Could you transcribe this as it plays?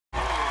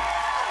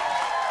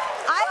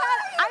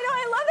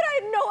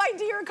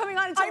were coming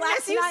on until last night. I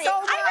miss you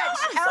so much.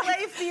 I know.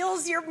 LA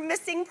feels your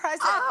missing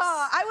presence.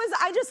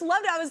 I just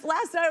loved it.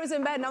 Last night I was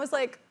in bed and I was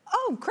like,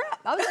 oh crap.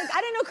 I was like,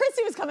 I didn't know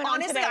Chrissy was coming on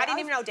today. Honestly, I didn't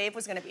even know Dave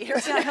was gonna be here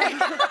today. You were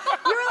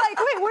like,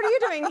 wait, what are you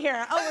doing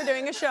here? Oh, we're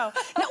doing a show.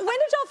 Now, when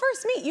did y'all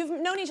first meet?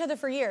 You've known each other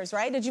for years,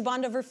 right? Did you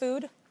bond over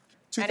food?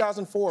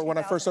 2004, when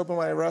I first opened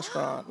my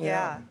restaurant.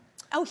 Yeah.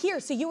 Oh, here,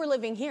 so you were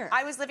living here.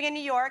 I was living in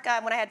New York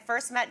when I had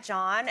first met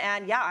John,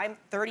 and yeah, I'm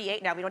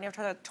 38 now. We don't even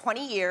talk about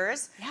 20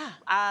 years. Yeah.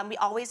 We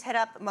always hit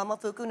up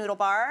Momofuku Noodle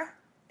Bar.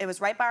 It was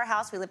right by our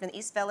house. We lived in the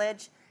East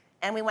Village,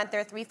 and we went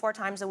there 3-4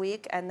 times a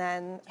week, and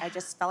then I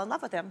just fell in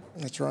love with him.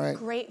 That's right.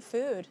 Great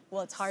food.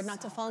 Well, it's hard not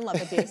to fall in love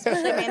with you,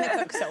 especially a man that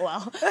cooks so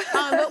well.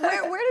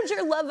 But where did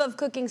your love of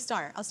cooking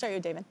start? I'll start you,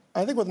 David.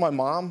 I think with my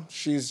mom.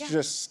 She's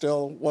just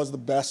still was the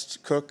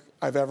best cook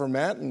I've ever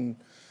met, and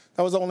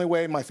that was the only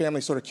way my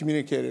family sort of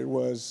communicated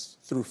was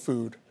through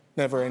food.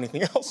 Never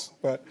anything else,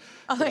 but.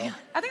 Oh, yeah.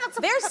 I think that's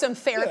there's some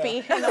therapy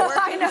in the work.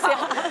 I know.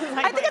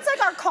 I think it's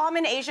like our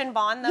common Asian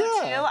bond, though,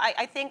 too.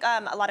 I think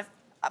a lot of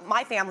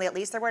my family, at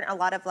least, there wasn't a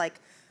lot of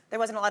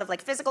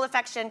physical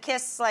affection,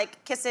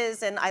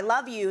 kisses, and I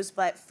love yous,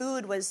 but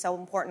food was so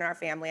important in our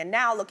family. And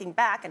now, looking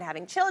back and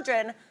having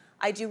children,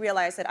 I do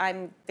realize that I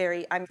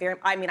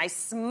mean, I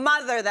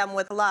smother them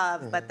with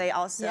love, but they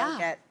also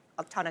get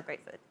a ton of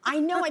great food. I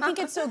know. I think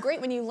it's so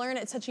great when you learn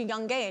at such a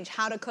young age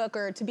how to cook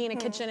or to be in a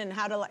kitchen and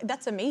how to.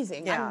 That's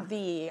amazing. Yeah. I'm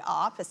the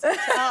opposite,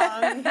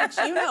 which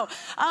you know.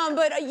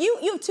 But you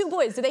have 2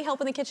 boys. Do they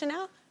help in the kitchen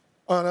now?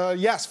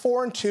 Yes,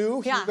 4 and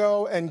 2,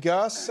 Hugo and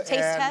Gus. Taste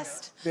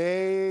test.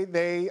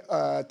 They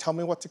tell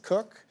me what to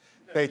cook.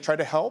 They try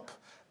to help,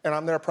 and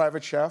I'm their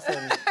private chef.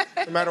 And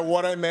no matter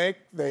what I make,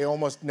 they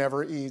almost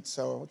never eat.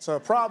 So it's a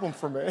problem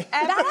for me.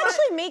 That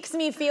actually makes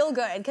me feel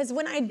good because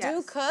when I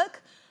do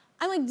cook,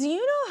 I'm like, do you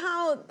know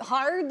how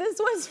hard this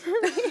was for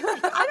me?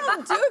 Like, I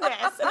don't do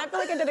this, and I feel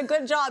like I did a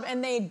good job,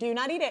 and they do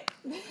not eat it.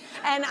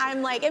 And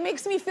I'm like, it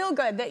makes me feel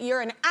good that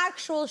you're an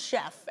actual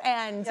chef,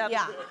 and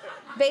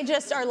they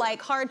just are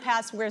like, hard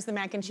pass, where's the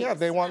mac and cheese? Yeah,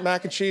 they want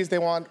mac and cheese. They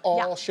want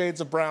all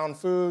shades of brown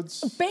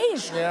foods.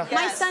 Beige. Yeah.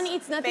 My son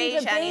eats nothing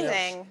but beige.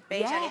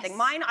 Beige anything.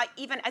 Mine,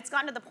 it's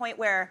gotten to the point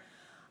where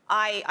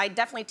I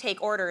definitely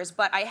take orders,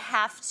 but I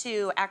have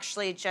to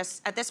actually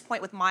just, at this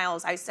point with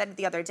Miles, I said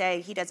the other day,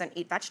 he doesn't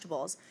eat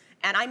vegetables.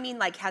 And I mean,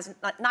 like, has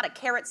not a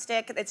carrot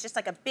stick. It's just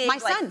like a big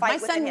fight my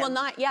within son him. will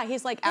not. Yeah,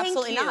 he's like,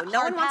 absolutely not.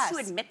 No one wants to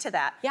admit to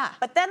that. Yeah.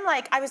 But then,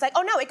 like, I was like,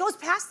 oh no, it goes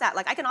past that.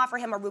 Like, I can offer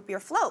him a root beer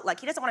float. Like,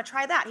 he doesn't want to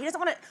try that. He doesn't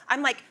want to.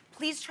 I'm like,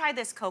 please try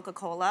this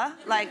Coca-Cola.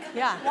 Like,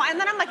 why? And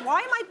then I'm like,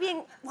 why am I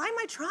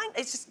trying?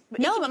 It's just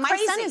no. But my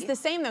crazy. son is the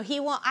same though.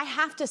 I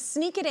have to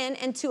sneak it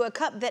into a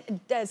cup that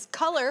is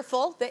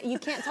colorful that you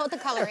can't tell what the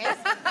color is,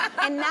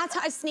 and that's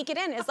how I sneak it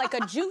in. It's like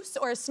a juice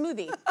or a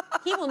smoothie.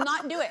 He will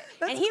not do it,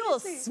 and he will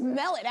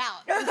smell it out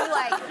and be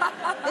like,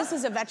 this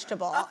is a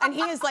vegetable, and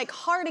he is like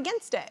hard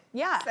against it.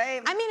 Yeah.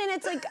 Same. I mean, and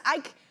it's like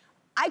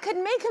I could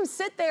make him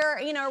sit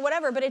there, you know, or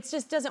whatever, but it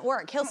just doesn't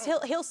work.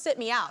 He'll sit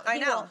me out. I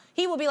know.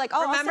 He will be like,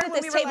 oh, Remember I'll sit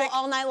at this table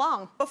all night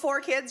long. Before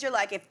kids, you're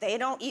like, if they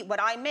don't eat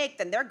what I make,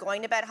 then they're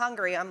going to bed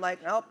hungry. I'm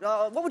like, nope.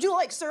 What would you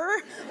like,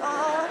 sir?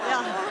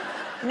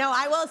 No,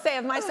 I will say,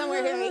 if my son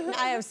were here eating,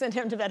 I have sent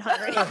him to bed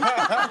hungry.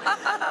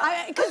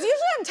 Because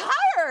usually I'm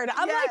tired.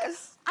 I'm like,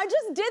 I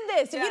just did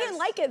this. If you didn't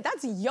like it,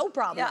 that's your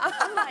problem. Yeah.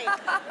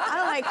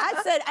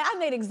 I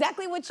made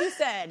exactly what you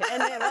said,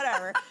 and then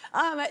whatever.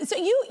 So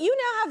you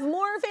now have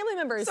more family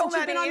members since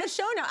you've been on the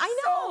show now. I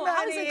know. So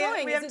How is it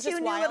going? We have 2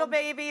 new little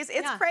babies.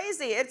 It's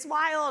crazy. It's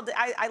wild.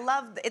 I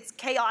love. It's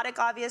chaotic,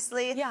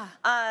 obviously. Yeah.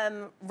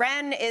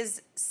 Ren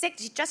is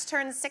 6. She just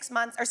turned 7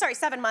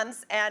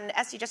 months, and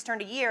Essie just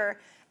turned a year.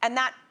 And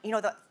that, you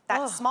know, that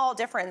small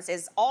difference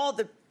is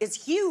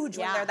huge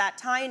when they're that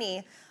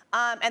tiny.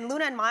 And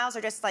Luna and Miles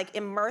are just like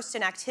immersed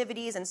in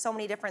activities and so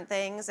many different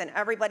things, and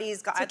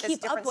everybody's got at this different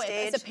stage. To keep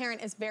up with as a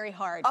parent is very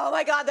hard. Oh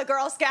my God, the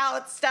Girl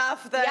Scout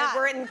stuff.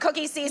 We're in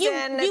cookie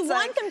season. You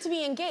want them to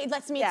be engaged.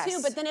 That's me too.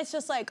 But then it's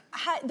just like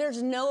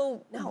there's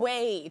no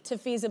way to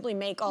feasibly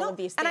make all of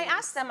these things. And I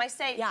ask them. I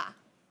say,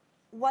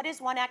 what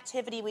is one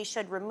activity we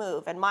should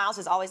remove? And Miles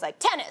is always like,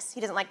 tennis. He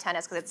doesn't like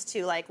tennis because it's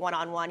too like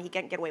one-on-one. He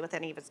can't get away with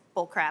any of his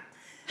bull crap.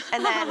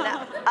 And then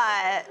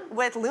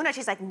with Luna,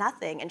 she's like,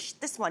 nothing. And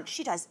this one,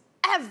 she does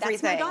everything.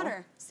 That's my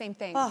daughter. Same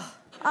thing. Well,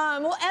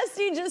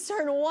 Esty just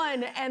turned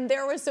 1, and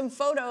there were some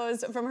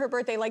photos from her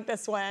birthday like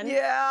this one.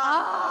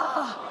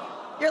 Yeah.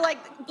 You're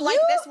like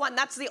this one.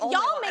 That's the only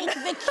one. Y'all make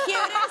the cutest.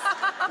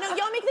 No,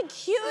 y'all make the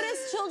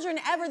cutest children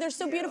ever. They're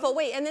so beautiful.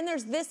 Wait, and then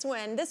there's this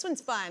one. This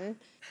one's fun.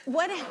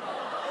 What?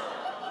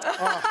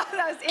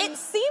 It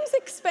seems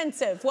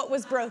expensive. What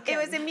was broken? It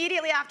was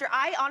immediately after.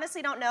 I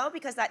honestly don't know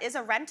because that is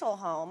a rental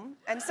home,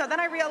 and so then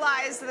I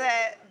realized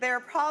that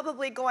they're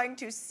probably going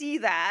to see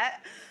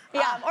that.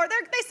 Or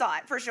they saw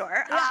it for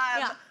sure.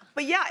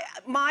 But yeah,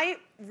 my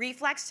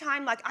reflex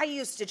time, like I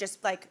used to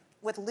just like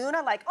with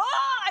Luna, like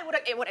I would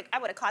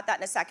have caught that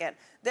in a second.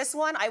 This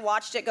one, I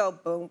watched it go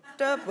boom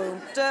da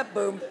boom da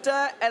boom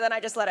da, and then I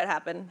just let it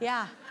happen.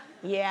 Yeah.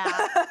 Yeah,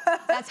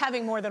 that's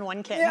having more than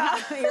one kid. Yeah.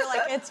 You're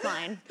like, it's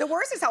fine. The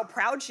worst is how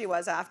proud she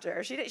was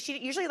after. She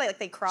usually like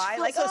they cry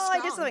like, so oh, I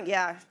did strong. something.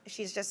 Yeah,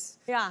 she's just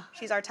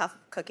she's our tough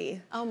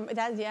cookie. I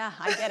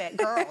get it.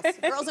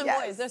 Girls and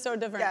boys, they're so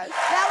different. Yes.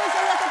 That was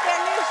a look at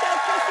their new show,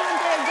 Chrissy and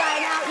John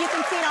Dine Out. You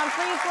can see it on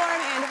Freeform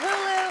and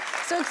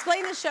Hulu. So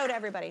explain the show to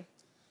everybody.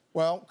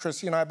 Well,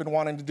 Chrissy and I have been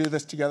wanting to do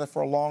this together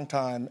for a long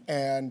time,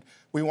 and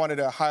we wanted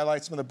to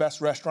highlight some of the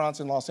best restaurants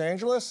in Los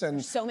Angeles,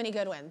 and So many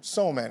good ones.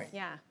 so many.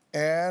 Yeah.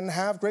 And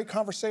have great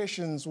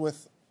conversations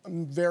with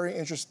very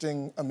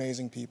interesting,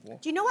 amazing people.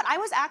 Do you know what? I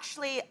was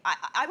actually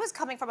I was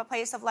coming from a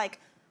place of like,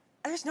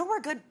 there's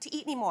nowhere good to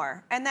eat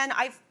anymore, and then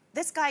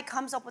this guy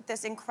comes up with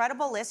this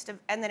incredible list of,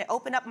 and then it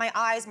opened up my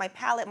eyes, my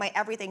palate, my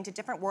everything to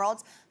different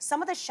worlds.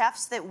 Some of the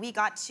chefs that we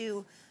got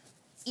to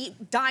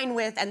dine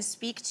with and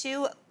speak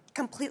to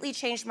completely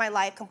changed my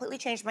life, completely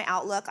changed my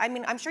outlook. I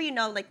mean, I'm sure you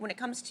know, like when it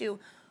comes to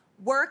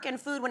work and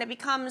food, when it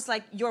becomes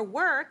like your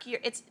work,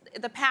 it's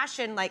the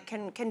passion like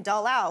can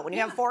dull out when you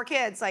have 4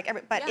 kids. Like,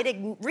 but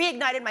it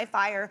reignited my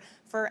fire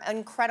for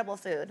incredible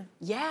food.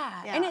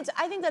 Yeah, and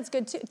I think that's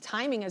good too.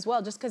 Timing as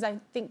well, just because I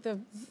think the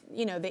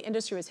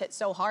industry was hit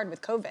so hard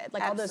with COVID.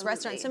 Like all those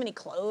restaurants, so many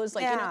closed.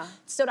 Like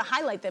so to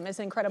highlight them is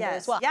incredible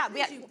as well. Yeah,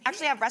 we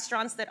actually have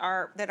restaurants that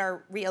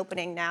are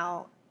reopening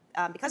now.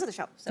 Because of the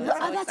show. So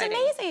that's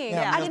amazing.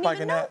 Yeah, I didn't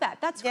even know that.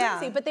 That's crazy.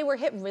 Yeah. But they were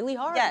hit really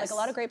hard. Yes. Like a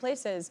lot of great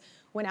places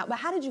went out. But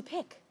how did you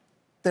pick?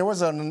 There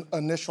was an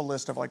initial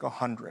list of like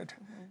 100,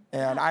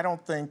 and I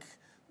don't think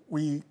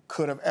we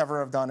could have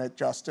ever have done it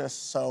justice.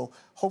 So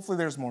hopefully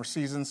there's more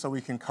seasons so we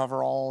can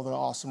cover all the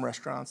awesome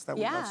restaurants that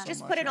we love so much.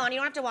 Just put it on. You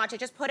don't have to watch it.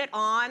 Just put it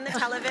on the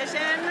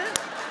television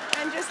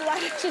and just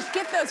let it. Just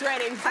get those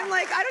ratings. I'm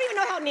like, I don't even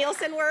know how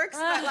Nielsen works,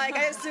 but like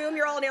I assume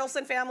you're all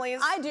Nielsen families.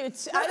 I do.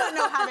 I don't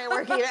know how they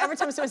work either. Every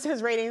time someone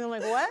says ratings, I'm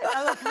like, what?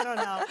 I'm like, I don't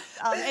know.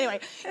 Anyway,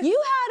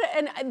 you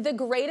had the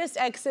greatest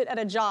exit at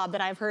a job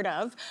that I've heard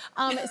of.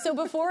 So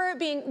before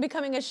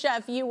becoming a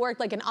chef, you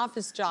worked like an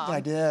office job. I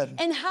did.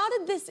 And how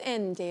did this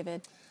end,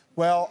 David?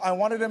 Well, I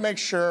wanted to make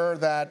sure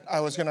that I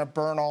was going to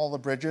burn all the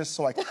bridges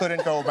so I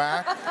couldn't go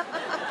back.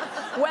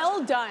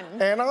 Well done.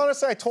 And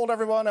honestly, I told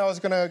everyone I was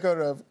going to go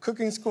to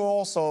cooking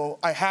school, so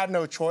I had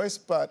no choice,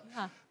 but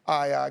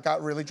I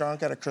got really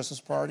drunk at a Christmas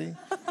party.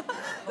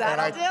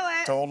 That'll do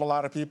it. Told a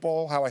lot of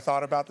people how I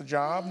thought about the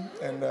job,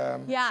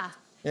 and yeah.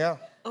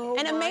 Oh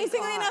and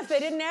amazingly enough, they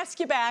didn't ask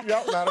you back.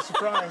 Yep, not a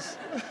surprise.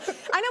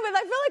 I know, but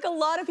I feel like a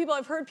lot of people,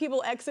 I've heard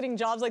people exiting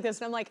jobs like this,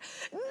 and I'm like,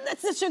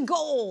 that's such a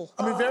goal.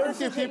 I mean, very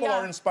few people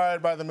are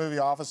inspired by the movie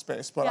Office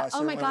Space, but I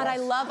certainly Oh my God, I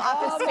love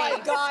Office Space. Oh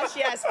my gosh,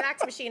 yes,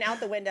 fax machine out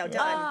the window,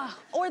 done.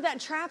 Or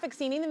that traffic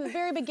scene, even in the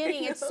very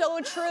beginning, it's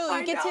so true.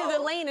 You get to the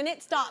lane and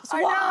it stops.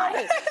 I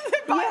Why?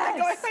 know.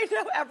 I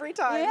know every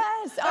time.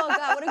 Yes. Oh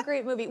God, what a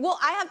great movie. Well,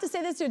 I have to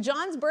say this too.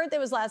 John's birthday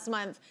was last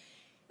month.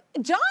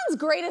 John's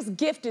greatest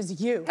gift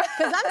is you.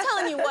 Because I'm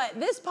telling you what,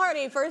 this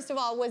party, first of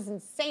all, was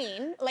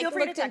insane. Like, Feel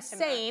free to looked text him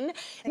insane.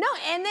 No,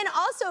 and then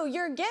also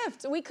your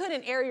gift. We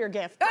couldn't air your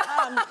gift.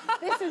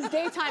 This is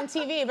daytime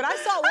TV, but I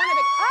saw one of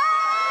the.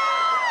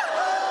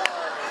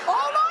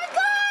 Oh my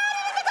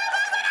God!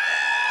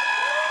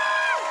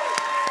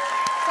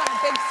 It's on a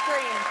big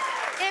screen.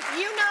 If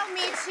you know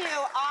me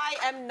too, I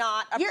am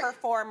not a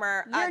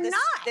performer. You're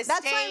not. This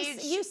That's stage.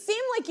 why you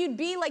seem like you'd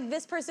be like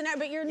this person,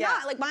 but you're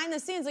not. Like behind the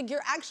scenes, like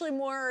you're actually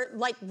more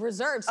like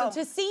reserved. So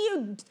to see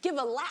you give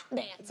a lap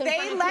dance,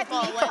 they let me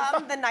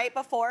come the night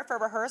before for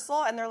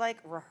rehearsal, and they're like,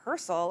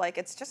 rehearsal? Like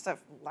it's just a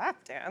lap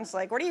dance.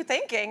 Like what are you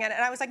thinking? And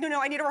I was like,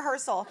 no, I need a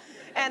rehearsal.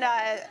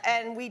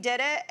 And we did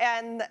it,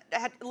 and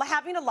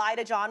having to lie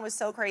to John was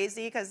so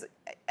crazy because,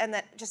 and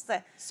that just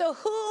the. So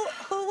who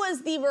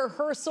was the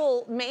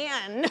rehearsal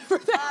man for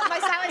that? My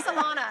stylist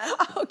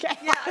Alana. Okay.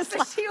 Yeah,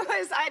 so she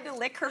was. I had to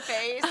lick her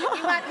face.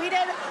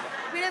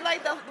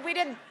 We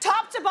did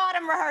top to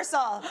bottom rehearsal.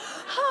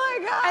 Oh my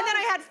God. And then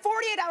I had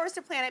 48 hours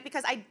to plan it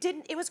because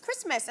it was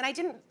Christmas and I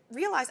didn't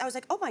realize. I was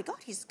like, oh my God,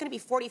 he's gonna be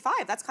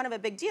 45. That's kind of a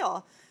big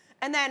deal.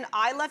 And then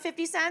I love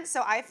 50 Cent,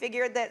 so I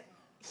figured that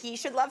he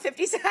should love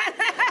 50 Cent.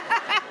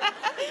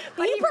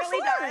 But he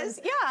really does.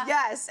 Yeah.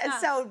 Yes. And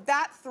so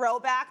that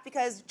throwback,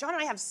 because John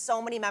and I have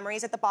so many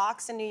memories at the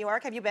Box in New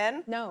York. Have you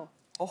been? No.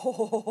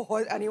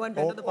 Oh, anyone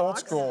been to the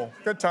Box? Old school.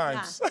 Good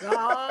times.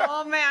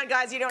 Oh man,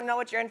 guys, you don't know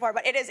what you're in for,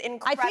 but it is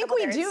incredible. I think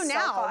we do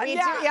now. So We do,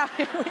 yeah.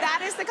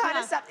 That is the kind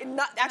of stuff.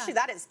 Actually,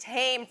 that is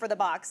tame for the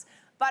Box.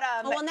 But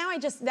well, now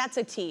that's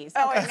a tease.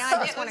 Oh, okay, now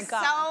I just want to it go.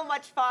 was so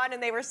much fun,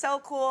 and they were so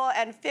cool,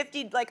 and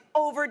 50 like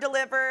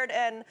over-delivered,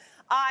 and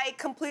I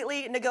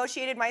completely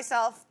negotiated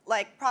myself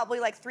probably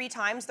 3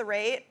 times the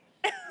rate.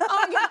 Oh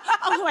my God!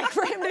 Oh, like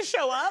for him to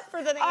show up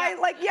for the thing.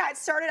 It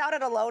started out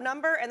at a low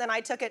number, and then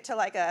I took it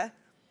to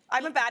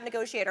I'm a bad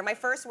negotiator. My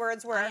first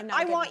words were,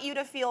 I want you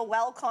to feel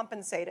well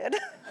compensated.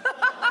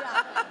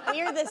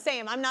 We're the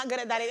same. I'm not good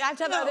at that. I have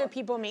to have other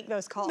people make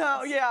those calls.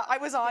 No, yeah, I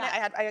was on it.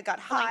 I got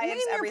hives, name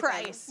your everything.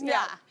 price.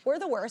 Yeah, we're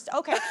the worst.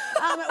 Okay,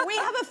 we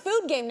have a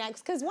food game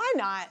next, because why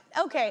not?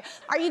 Okay,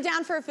 are you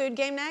down for a food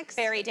game next?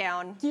 Very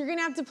down. You're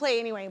gonna have to play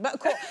anyway, but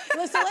cool.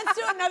 So let's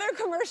do another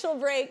commercial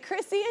break.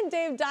 Chrissy and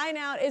Dave Dine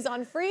Out is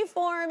on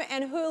Freeform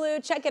and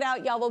Hulu. Check it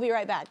out, y'all. We'll be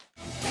right back.